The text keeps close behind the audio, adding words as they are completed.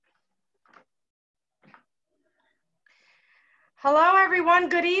Hello, everyone.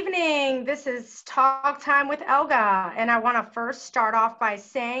 Good evening. This is Talk Time with Elga, and I want to first start off by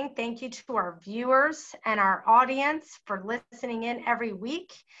saying thank you to our viewers and our audience for listening in every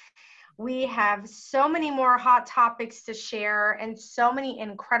week. We have so many more hot topics to share and so many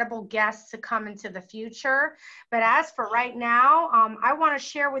incredible guests to come into the future. But as for right now, I want to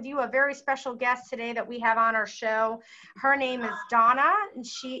share with you a very special guest today that we have on our show. Her name is Donna, and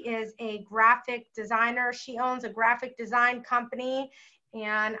she is a graphic designer. She owns a graphic design company,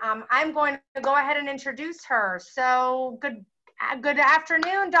 and I'm going to go ahead and introduce her. So good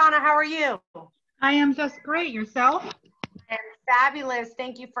afternoon, Donna. How are you? I am just great. Yourself? And fabulous.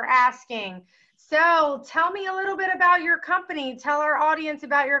 Thank you for asking. So tell me a little bit about your company. Tell our audience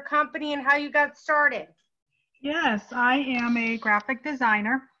about your company and how you got started. Yes, I am a graphic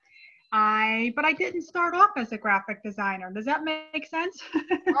designer. But I didn't start off as a graphic designer. Does that make sense?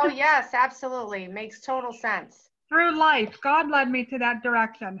 Oh, yes, absolutely. Makes total sense. Through life, God led me to that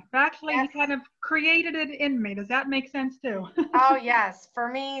direction. Actually, He Yes. kind of created it in me. Does that make sense too? Oh, yes. For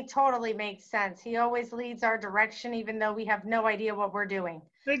me, totally makes sense. He always leads our direction, even though we have no idea what we're doing.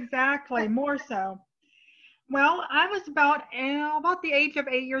 Exactly, more so. Well, I was about the age of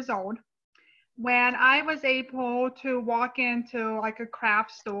 8 years old when I was able to walk into like a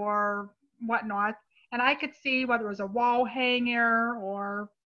craft store, whatnot, and I could see whether it was a wall hanger or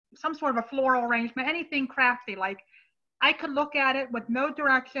some sort of a floral arrangement, anything crafty. Like I could look at it with no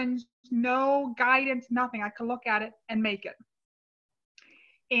directions, no guidance, nothing. I could look at it and make it.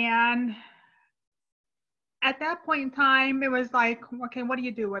 And at that point in time, it was like, okay, what do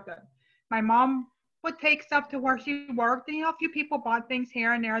you do with it? My mom would take stuff to where she worked. And, a few people bought things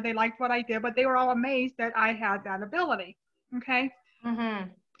here and there. They liked what I did, but they were all amazed that I had that ability. Okay.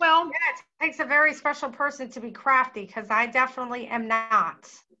 Mm-hmm. Well, Yeah, it takes a very special person to be crafty because I definitely am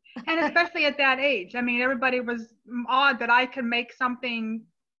not. and especially at that age, I mean, everybody was awed that I could make something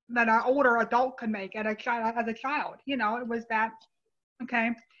that an older adult could make as a child. It was that. Okay.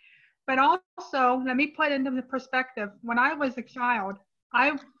 But also, let me put into the perspective. When I was a child,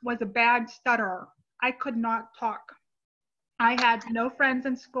 I was a bad stutterer. I could not talk. I had no friends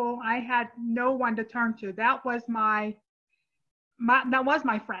in school. I had no one to turn to. That was my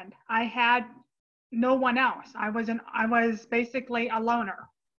friend. I had no one else. I was basically a loner.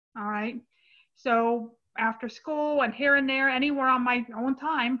 All right. So after school and here and there, anywhere on my own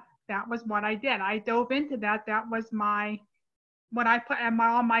time, that was what I did. I dove into that. That was what I put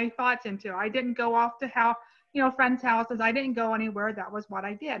all my thoughts into. I didn't go off to friends' houses. I didn't go anywhere. That was what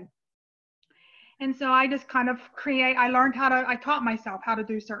I did. And so I just kind of I taught myself how to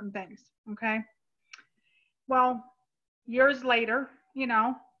do certain things. Okay. Well, years later,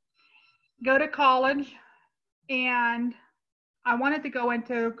 go to college, and I wanted to go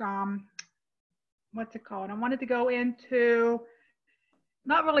into, what's it called? I wanted to go into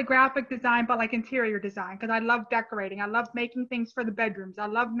not really graphic design, but like interior design, because I love decorating. I love making things for the bedrooms. I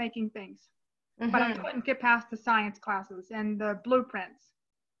love making things. But I couldn't get past the science classes and the blueprints.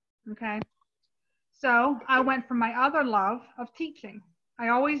 Okay. So I went for my other love of teaching. I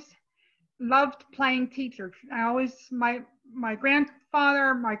always loved playing teacher. My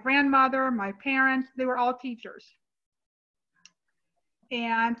grandfather, my grandmother, my parents, they were all teachers.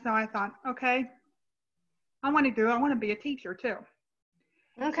 And so I thought, okay, I want to be a teacher too.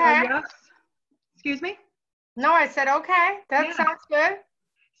 Okay. So yes, excuse me? No, I said, okay, that sounds good.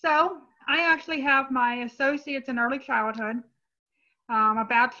 So I actually have my associates in early childhood, a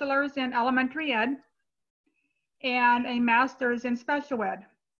bachelor's in elementary ed, and a master's in special ed.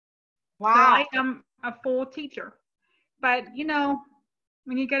 Wow. So I am a full teacher. But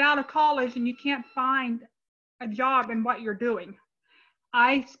when you get out of college and you can't find a job in what you're doing,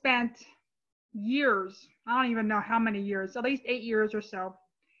 I spent years, I don't even know how many years, at least 8 years or so.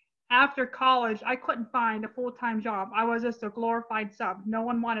 After college, I couldn't find a full-time job. I was just a glorified sub. No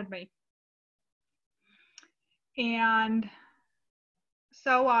one wanted me. And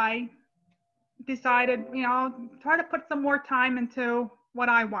so I decided, try to put some more time into what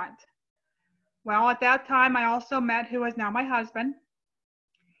I want. Well, at that time, I also met who is now my husband.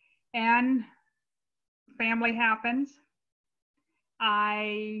 And family happens.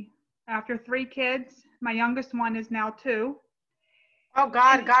 After 3 kids, my youngest one is now 2. Oh,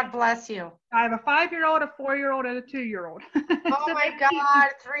 God bless you. I have a 5-year-old, a 4-year-old, and a 2-year-old. Oh So my God,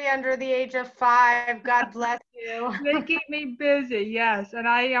 3 under the age of 5. God bless you. They keep me busy, yes. And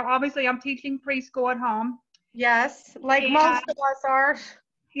I'm teaching preschool at home. Yes, like most of us are.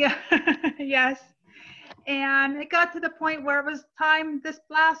 Yeah, yes. And it got to the point where it was time this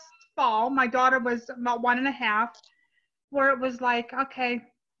last fall. My daughter was about 1.5, where it was like, okay,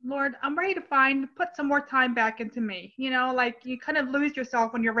 Lord, I'm ready to put some more time back into me. You know, like you kind of lose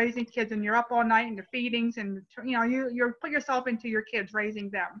yourself when you're raising kids and you're up all night and the feedings and, you know, you're put yourself into your kids, raising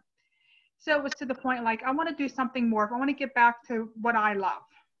them. So it was to the point like, I want to do something more. I want to get back to what I love.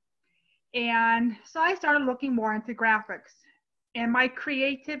 And so I started looking more into graphics, and my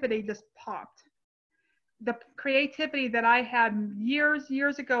creativity just popped. The creativity that I had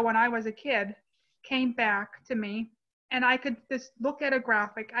years ago when I was a kid came back to me, and I could just look at a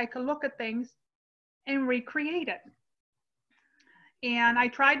graphic, I could look at things and recreate it. And I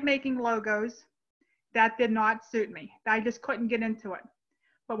tried making logos. That did not suit me. I just couldn't get into it.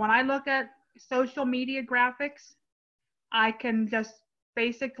 But when I look at social media graphics, I can just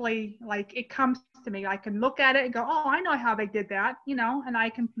basically, like, it comes to me. I can look at it and go, oh, I know how they did that, you know, and I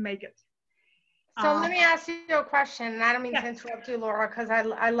can make it. So let me ask you a question, and I don't mean to interrupt you, Laura, because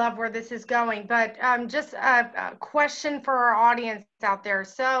I love where this is going, but just a question for our audience out there.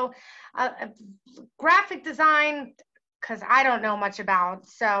 So graphic design, because I don't know much about,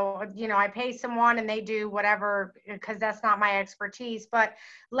 so, you know, I pay someone and they do whatever, because that's not my expertise. But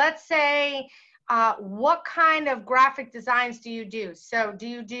let's say, what kind of graphic designs do you do? So do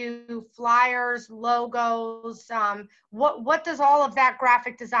you do flyers, logos? What does all of that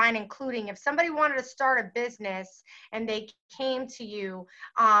graphic design including? If somebody wanted to start a business and they came to you,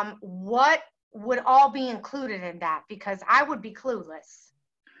 what would all be included in that? Because I would be clueless.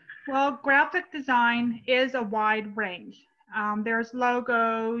 Well, graphic design is a wide range. There's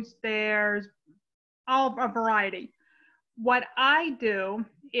logos, there's a variety. What I do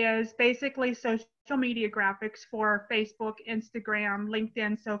is basically social media graphics for Facebook, Instagram,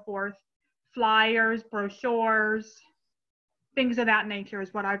 LinkedIn, so forth, flyers, brochures, things of that nature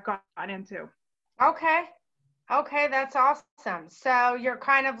is what I've gotten into. Okay. Okay, that's awesome. So you're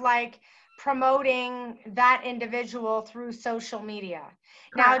kind of like promoting that individual through social media.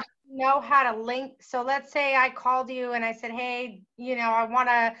 Now, do you know how to link? So let's say I called you and I said, hey, you know, I want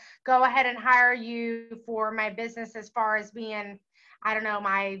to go ahead and hire you for my business as far as being, I don't know,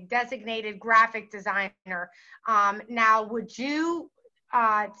 my designated graphic designer. Now, would you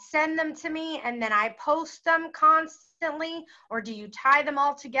send them to me and then I post them constantly, or do you tie them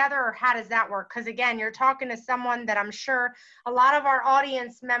all together, or how does that work? Because again, you're talking to someone that I'm sure a lot of our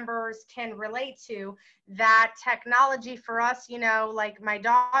audience members can relate to. That technology for us, you know, like my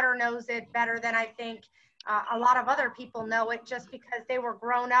daughter knows it better than I think a lot of other people know it, just because they were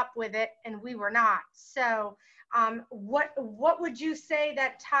grown up with it and we were not. So what would you say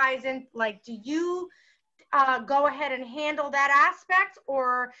that ties in? Like, do you go ahead and handle that aspect,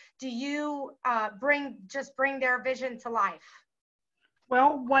 or do you bring their vision to life?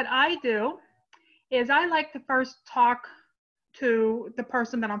 Well, what I do is I like to first talk to the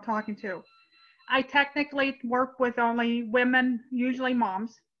person that I'm talking to. I technically work with only women, usually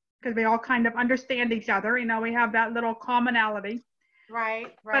moms, because we all kind of understand each other. You know, we have that little commonality. Right.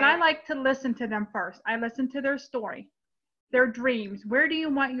 But I like to listen to them first. I listen to their story, their dreams. Where do you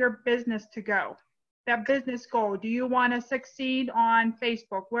want your business to go? That business goal. Do you want to succeed on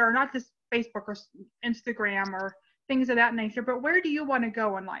Facebook? Where, not just Facebook or Instagram or things of that nature, but where do you want to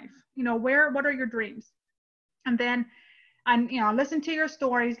go in life? You know, what are your dreams? And then, you know, listen to your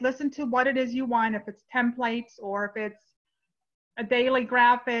stories, listen to what it is you want, if it's templates or if it's a daily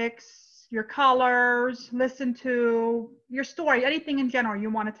graphics, your colors, listen to your story, anything in general you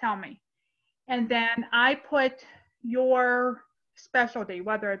want to tell me. And then I put your specialty,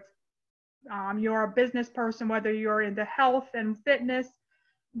 whether it's you're a business person, whether you're into health and fitness,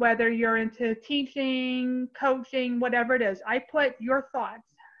 whether you're into teaching, coaching, whatever it is. I put your thoughts.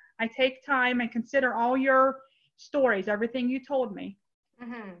 I take time and consider all your stories, everything you told me.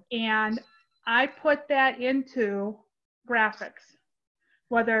 Mm-hmm. And I put that into graphics.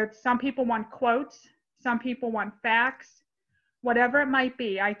 Whether it's, some people want quotes, some people want facts, whatever it might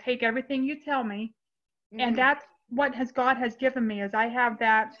be. I take everything you tell me, mm-hmm. and that's what God has given me, is I have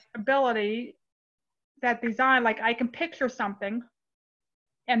that ability, that design, like I can picture something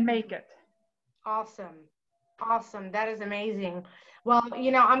and make it. Awesome. Awesome. That is amazing. Well,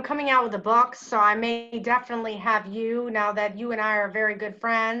 you know, I'm coming out with a book, so I may definitely have you, now that you and I are very good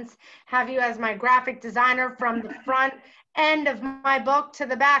friends, have you as my graphic designer from the front end of my book to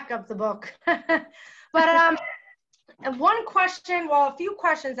the back of the book. But one question, well, a few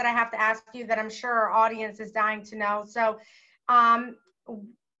questions that I have to ask you that I'm sure our audience is dying to know. So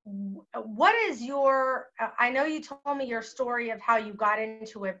what is your, I know you told me your story of how you got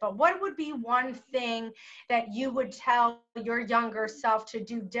into it, but what would be one thing that you would tell your younger self to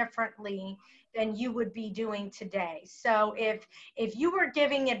do differently than you would be doing today? So if you were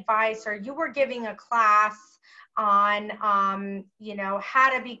giving advice or you were giving a class on,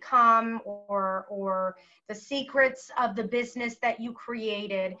 how to become, or the secrets of the business that you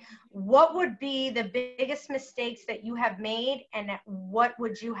created, what would be the biggest mistakes that you have made, and what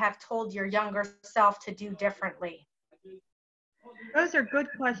would you have told your younger self to do differently? Those are good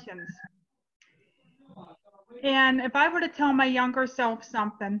questions. And if I were to tell my younger self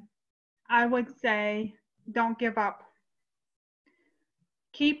something, I would say, don't give up.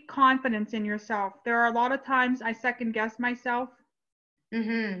 Keep confidence in yourself. There are a lot of times I second guess myself.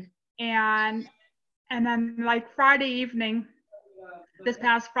 Mm-hmm. And then like Friday evening, this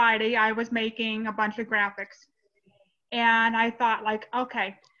past Friday, I was making a bunch of graphics. And I thought like,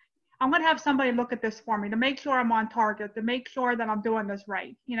 okay, I'm going to have somebody look at this for me to make sure I'm on target, to make sure that I'm doing this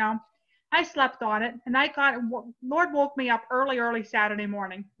right. I slept on it, and Lord woke me up early Saturday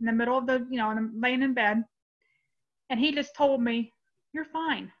morning in the middle of and I'm laying in bed, and he just told me, you're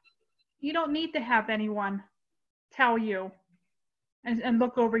fine. You don't need to have anyone tell you and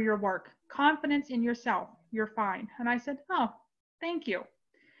look over your work. Confidence in yourself. You're fine. And I said, oh, thank you.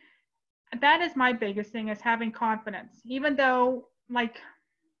 That is my biggest thing, is having confidence. Even though, like,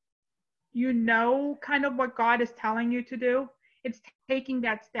 kind of what God is telling you to do, it's taking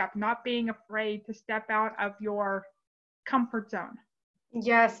that step, not being afraid to step out of your comfort zone.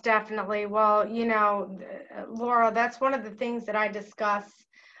 Yes, definitely. Well, Laura, that's one of the things that I discuss,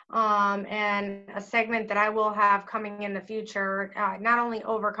 and a segment that I will have coming in the future, not only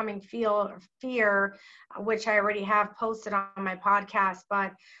overcoming fear, which I already have posted on my podcast,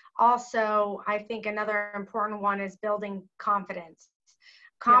 but also I think another important one is building confidence.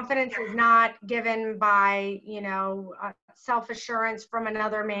 Confidence is not given by, self-assurance from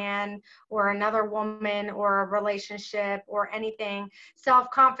another man or another woman or a relationship or anything.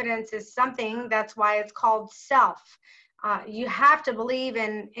 Self-confidence is something, that's why it's called self. You have to believe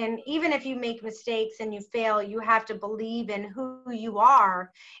in, even if you make mistakes and you fail, you have to believe in who you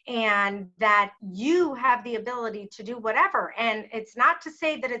are and that you have the ability to do whatever. And it's not to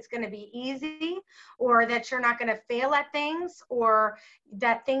say that it's going to be easy or that you're not going to fail at things or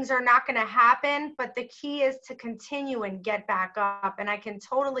that things are not going to happen, but the key is to continue and get back up. And I can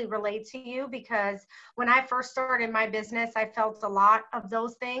totally relate to you, because when I first started my business, I felt a lot of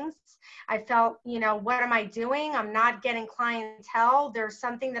those things. I felt, what am I doing? I'm not getting clientele. There's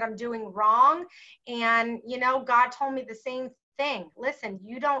something that I'm doing wrong. And, God told me the same thing. Listen,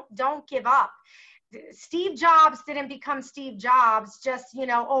 you don't give up. Steve Jobs didn't become Steve Jobs just,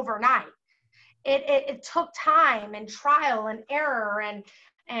 overnight. It took time and trial and error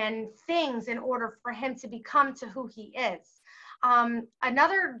and things in order for him to become to who he is.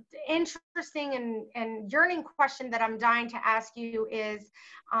 Another interesting and yearning question that I'm dying to ask you is,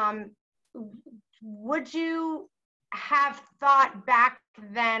 would you have thought back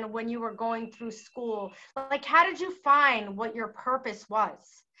then when you were going through school, like, how did you find what your purpose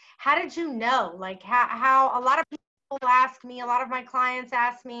was? How did you know? Like, how a lot of people ask me, a lot of my clients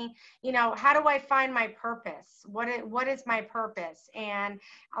ask me, how do I find my purpose? What is my purpose? And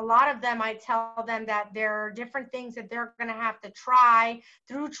a lot of them, I tell them that there are different things that they're going to have to try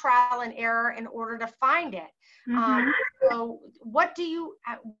through trial and error in order to find it. Mm-hmm. So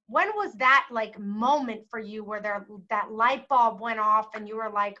when was that like moment for you where that light bulb went off and you were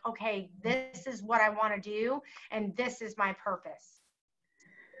like, okay, this is what I want to do and this is my purpose?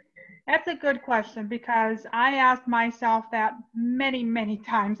 That's a good question, because I asked myself that many, many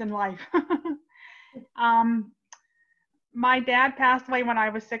times in life. My dad passed away when I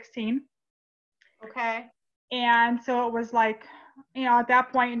was 16. Okay. And so it was like, at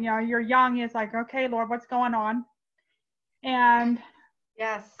that point, you're young. It's like, okay, Lord, what's going on? And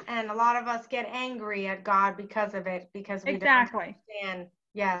yes, and a lot of us get angry at God because of it, because we exactly don't understand.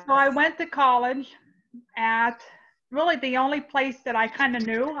 Yes. So I went to college at really the only place that I kind of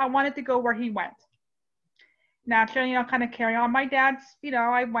knew. I wanted to go where he went. Naturally, kind of carry on my dad's,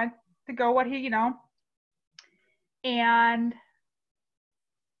 I went to go what he, and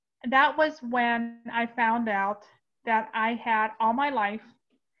that was when I found out that I had all my life,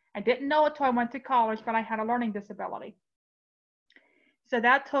 I didn't know it till I went to college, but I had a learning disability. So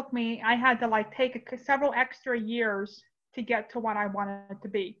that took me, I had to take several extra years to get to what I wanted to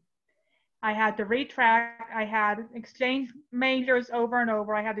be. I had to retrack. I had exchange majors over and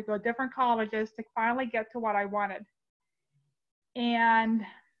over. I had to go to different colleges to finally get to what I wanted. And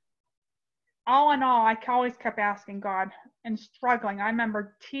all in all, I always kept asking God and struggling. I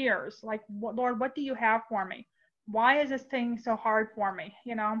remember tears, like, Lord, what do you have for me? Why is this thing so hard for me?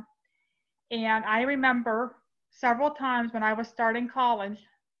 And I remember several times when I was starting college,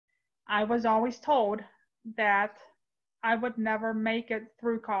 I was always told that I would never make it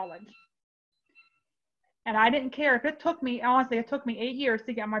through college. And I didn't care if it took me, honestly, it took me 8 years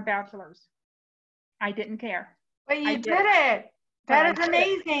to get my bachelor's. I didn't care. But you did it. That is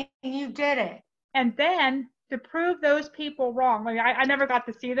amazing. You did it. And then to prove those people wrong, like I never got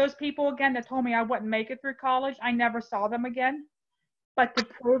to see those people again that told me I wouldn't make it through college. I never saw them again. But to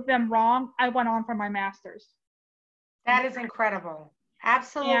prove them wrong, I went on for my master's. That is incredible.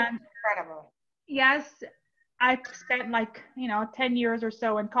 Absolutely incredible. Yes, I spent 10 years or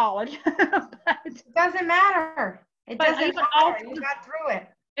so in college. But it doesn't matter. It doesn't matter. You got through it.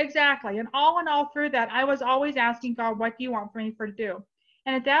 Exactly. And all in all through that, I was always asking God, what do you want for me to do?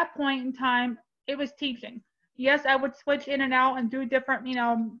 And at that point in time, it was teaching. Yes, I would switch in and out and do different,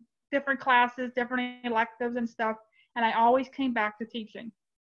 different classes, different electives and stuff. And I always came back to teaching.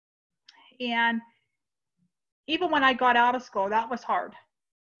 And even when I got out of school, that was hard.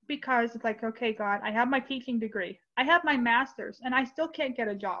 Because it's like, okay, God, I have my teaching degree. I have my master's, and I still can't get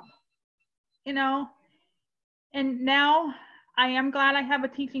a job. And now I am glad I have a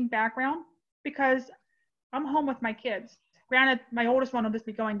teaching background because I'm home with my kids. Granted, my oldest one will just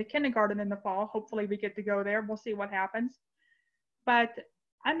be going to kindergarten in the fall. Hopefully we get to go there. We'll see what happens. But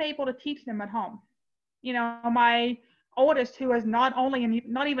I'm able to teach them at home. My oldest, who is not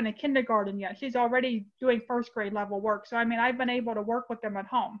even in kindergarten yet, she's already doing first grade level work. So, I've been able to work with them at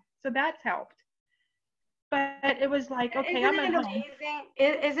home. So that's helped. But it was like, okay, I'm at home.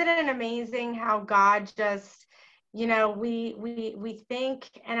 Isn't it amazing how God just, we think,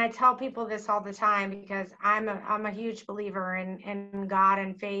 and I tell people this all the time because I'm a huge believer in God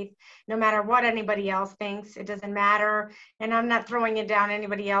and faith. No matter what anybody else thinks, it doesn't matter. And I'm not throwing it down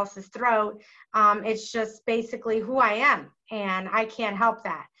anybody else's throat. It's just basically who I am, and I can't help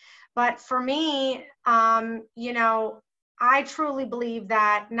that. But for me, I truly believe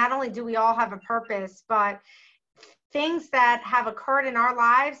that not only do we all have a purpose, but things that have occurred in our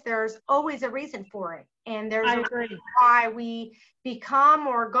lives, there's always a reason for it. And there's a reason why we become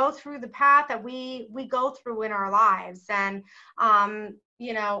or go through the path that we go through in our lives. And,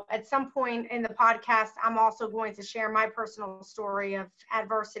 at some point in the podcast, I'm also going to share my personal story of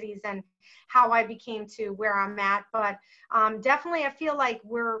adversities and how I became to where I'm at. But definitely, I feel like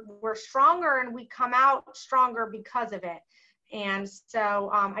we're stronger and we come out stronger because of it. And so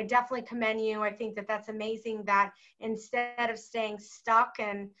I definitely commend you. I think that that's amazing that instead of staying stuck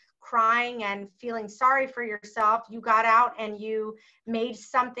and crying and feeling sorry for yourself, you got out and you made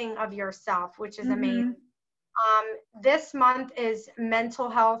something of yourself, which is amazing. This month is Mental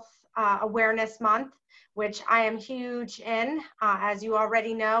Health Awareness Month, which I am huge in. As you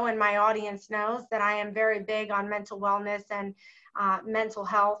already know, and my audience knows that I am very big on mental wellness and mental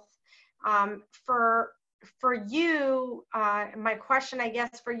health. For you, my question, I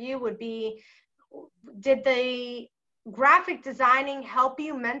guess, for you would be, did the graphic designing help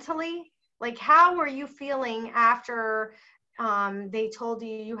you mentally? Like, how were you feeling after they told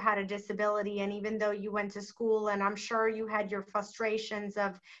you had a disability? And even though you went to school, and I'm sure you had your frustrations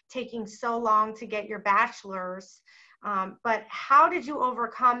of taking so long to get your bachelor's, but how did you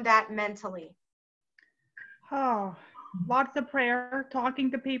overcome that mentally? Oh, lots of prayer, talking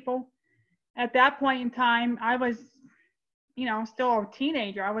to people. At that point in time, I was, still a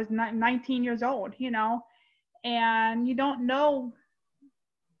teenager. I was 19 years old, and you don't know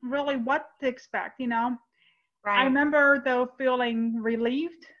really what to expect, Right. I remember, though, feeling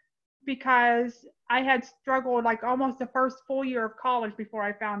relieved because I had struggled like almost the first full year of college before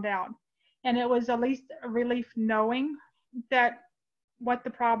I found out. And it was at least a relief knowing that what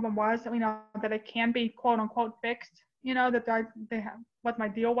the problem was, that it can be quote unquote fixed, that they have, what my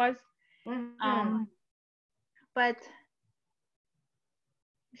deal was. Mm-hmm. But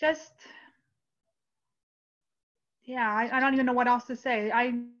just, yeah, I don't even know what else to say.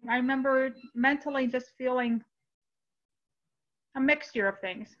 I remember mentally just feeling a mixture of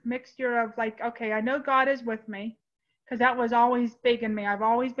things, of like, okay, I know God is with me, because that was always big in me. I've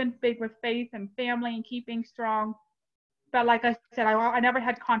always been big with faith and family and keeping strong. But like I said, I never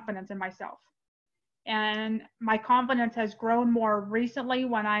had confidence in myself. And my confidence has grown more recently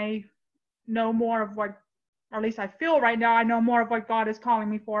when I know more of what, or at least I feel right now, I know more of what God is calling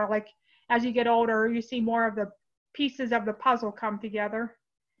me for. Like, as you get older, you see more of the pieces of the puzzle come together.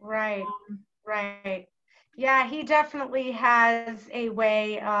 Right, right. Yeah, he definitely has a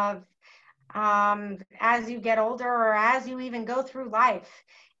way of, as you get older or as you even go through life,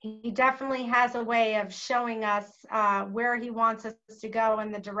 He definitely has a way of showing us where he wants us to go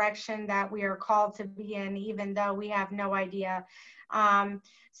in the direction that we are called to be in, even though we have no idea.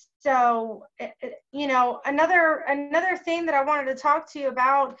 So, you know, another thing that I wanted to talk to you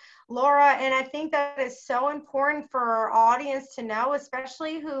about, Laura, and I think that is so important for our audience to know,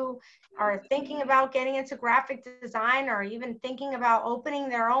 especially who are thinking about getting into graphic design or even thinking about opening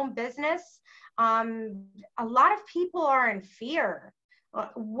their own business. A lot of people are in fear.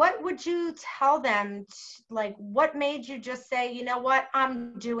 What would you tell them? Like, what made you just say, you know what,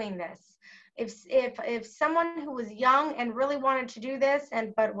 I'm doing this? If someone who was young and really wanted to do this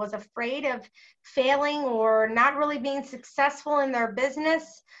but was afraid of failing or not really being successful in their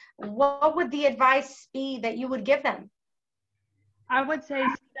business, what would the advice be that you would give them? I would say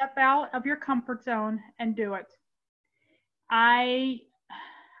step out of your comfort zone and do it. I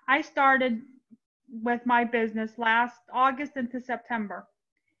started with my business last August into September,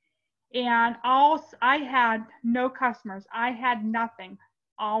 and I had no customers. I had nothing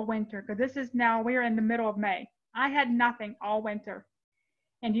all winter, because this is now, we're in the middle of May. I had nothing all winter.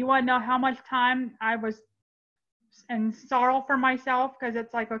 And you want to know how much time I was in sorrow for myself? Because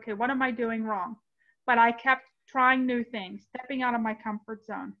it's like, okay, what am I doing wrong? But I kept trying new things, stepping out of my comfort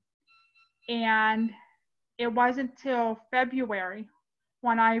zone. And it wasn't till February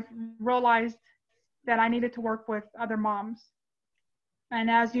when I realized that I needed to work with other moms. And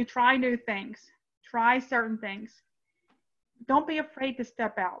as you try new things, try certain things, don't be afraid to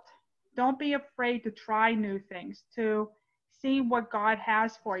step out. Don't be afraid to try new things, to see what God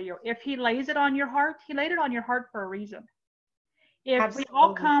has for you. If he lays it on your heart, he laid it on your heart for a reason. If Absolutely. we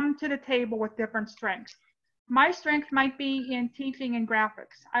all come to the table with different strengths, my strength might be in teaching and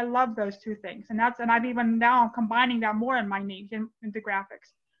graphics. I love those two things. And I've even now combining that more in my niche into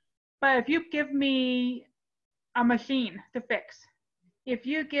graphics. But if you give me a machine to fix, if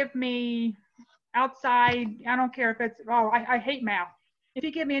you give me outside, I don't care if it's, I hate math. If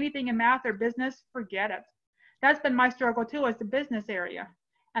you give me anything in math or business, forget it. That's been my struggle too, is the business area.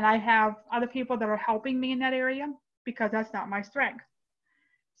 And I have other people that are helping me in that area because that's not my strength.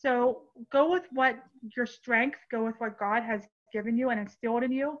 So go with what your strength, go with what God has given you and instilled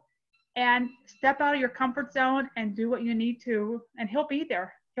in you, and step out of your comfort zone and do what you need to, and he'll be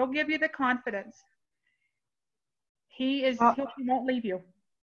there. He'll give you the confidence. He won't leave you.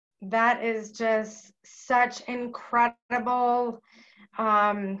 That is just such incredible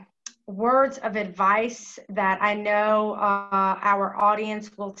words of advice that I know our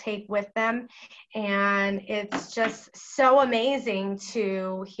audience will take with them. And it's just so amazing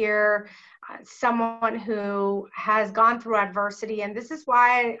to hear someone who has gone through adversity. And this is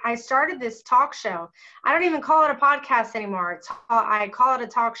why I started this talk show. I don't even call it a podcast anymore. I call it a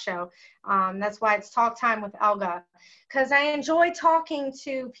talk show. That's why it's Talk Time with Elga, because I enjoy talking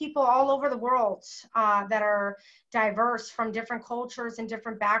to people all over the world that are diverse, from different cultures and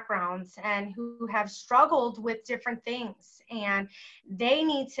different backgrounds, and who have struggled with different things. And they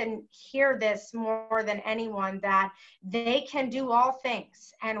need to hear this more than anyone, that they can do all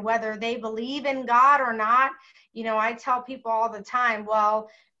things. And whether they believe in God or not, you know, I tell people all the time, well,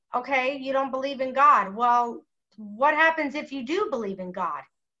 okay, you don't believe in God. Well, what happens if you do believe in God?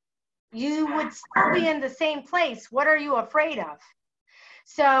 You would still be in the same place. What are you afraid of?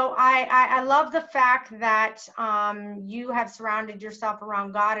 So I love the fact that you have surrounded yourself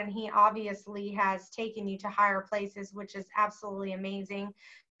around God, and he obviously has taken you to higher places, which is absolutely amazing.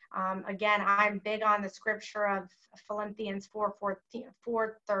 Again, I'm big on the scripture of Philippians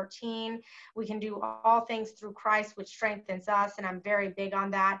 4:13. We can do all things through Christ, which strengthens us, and I'm very big on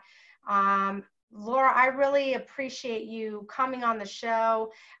that. Laura, I really appreciate you coming on the show.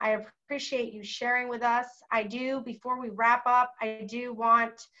 I appreciate you sharing with us. Before we wrap up, I do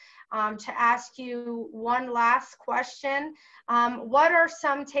want to ask you one last question. What are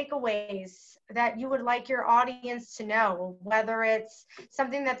some takeaways that you would like your audience to know, whether it's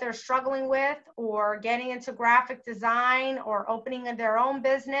something that they're struggling with, or getting into graphic design, or opening their own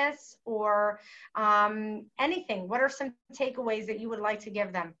business, or anything? What are some takeaways that you would like to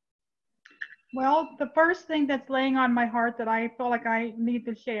give them? Well, the first thing that's laying on my heart that I feel like I need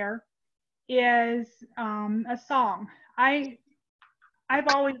to share is a song. I've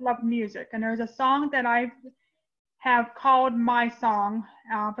always loved music, and there's a song that I have called my song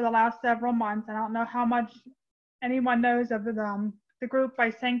for the last several months. I don't know how much anyone knows of the group by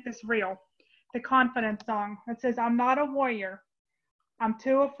Sanctus Real, the confidence song. It says, "I'm not a warrior. I'm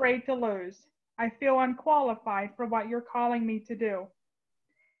too afraid to lose. I feel unqualified for what you're calling me to do."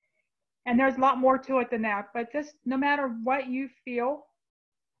 And there's a lot more to it than that, but just no matter what you feel,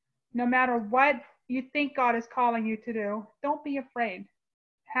 no matter what you think God is calling you to do, don't be afraid.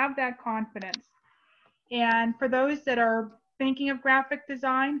 Have that confidence. And for those that are thinking of graphic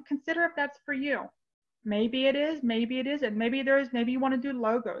design, consider if that's for you. Maybe it is, maybe it isn't. Maybe you want to do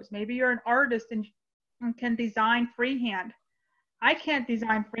logos. Maybe you're an artist and can design freehand. I can't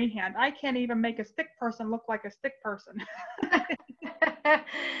design freehand. I can't even make a stick person look like a stick person.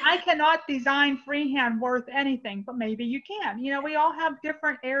 I cannot design freehand worth anything, but maybe you can. You know, we all have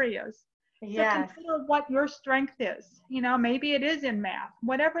different areas. Yes. So consider what your strength is. You know, maybe it is in math,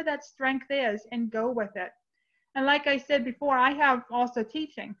 whatever that strength is, and go with it. And like I said before, I have also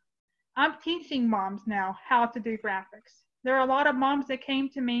teaching. I'm teaching moms now how to do graphics. There are a lot of moms that came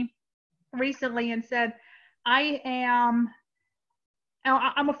to me recently and said, I'm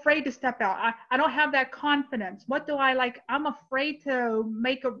afraid to step out. I don't have that confidence. What do I like? I'm afraid to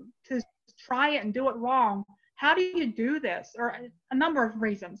try it and do it wrong. How do you do this? Or a number of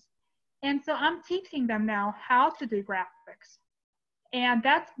reasons. And so I'm teaching them now how to do graphics. And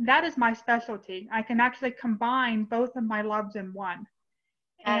that is my specialty. I can actually combine both of my loves in one.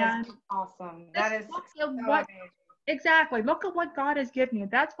 That is awesome. That is so amazing. Exactly. Look at what God has given you.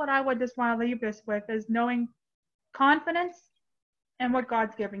 That's what I would just want to leave this with, is knowing confidence and what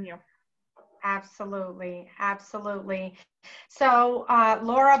God's given you. Absolutely. Absolutely. So,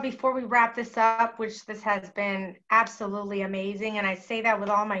 Laura, before we wrap this up, which this has been absolutely amazing, and I say that with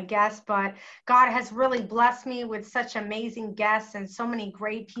all my guests, but God has really blessed me with such amazing guests and so many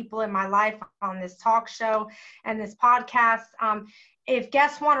great people in my life on this talk show and this podcast. If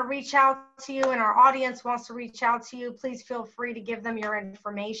guests want to reach out to you and our audience wants to reach out to you, please feel free to give them your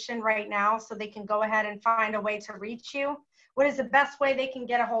information right now so they can go ahead and find a way to reach you. What is the best way they can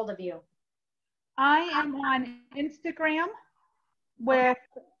get a hold of you? I am on Instagram with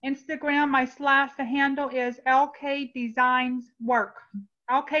Instagram. The handle is LK Designs Work.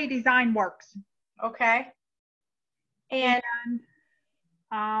 LK Design Works. Okay. And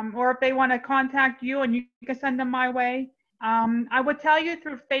or if they want to contact you, and you can send them my way. I would tell you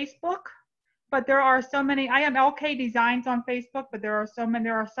through Facebook, but there are so many. I am LK Designs on Facebook, but there are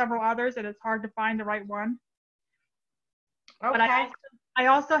several others, and it's hard to find the right one. Okay. But I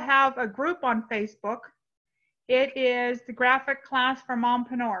also have a group on Facebook. It is the Graphic Class for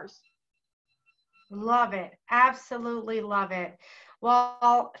Mompreneurs. Love it. Absolutely love it.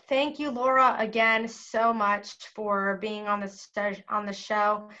 Well, thank you, Laura, again so much for being on the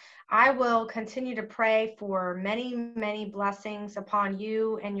show. I will continue to pray for many, many blessings upon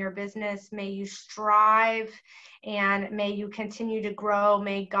you and your business. May you strive and may you continue to grow.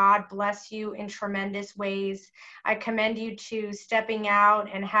 May God bless you in tremendous ways. I commend you to stepping out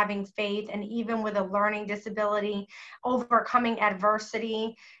and having faith, and even with a learning disability, overcoming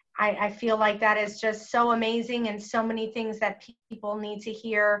adversity. I feel like that is just so amazing and so many things that people need to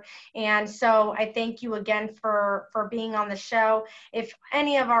hear. And so I thank you again for being on the show. If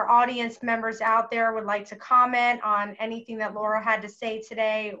any of our audience members out there would like to comment on anything that Laura had to say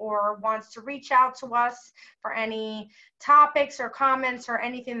today, or wants to reach out to us for any topics or comments or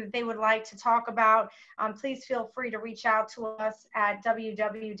anything that they would like to talk about, please feel free to reach out to us at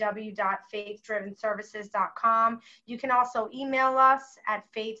www.faithdrivenservices.com. You can also email us at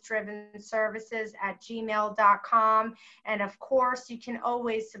faithdrivenservices@gmail.com. And of course, you can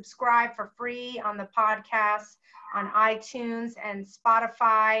always subscribe for free on the podcast on iTunes and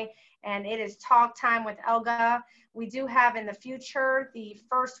Spotify. And it is Talk Time with Elga. We do have in the future, the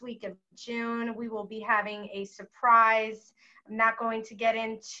first week of June, we will be having a surprise. I'm not going to get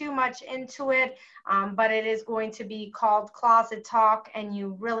in too much into it, but it is going to be called Closet Talk, and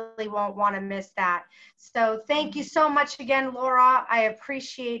you really won't want to miss that. So thank you so much again, Laura. I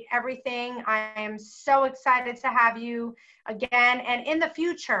appreciate everything. I am so excited to have you again. And in the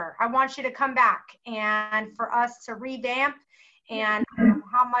future, I want you to come back and for us to revamp and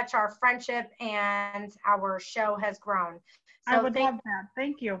how much our friendship and our show has grown. So I would love that.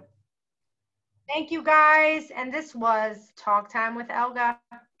 Thank you. Thank you, guys. And this was Talk Time with Elga.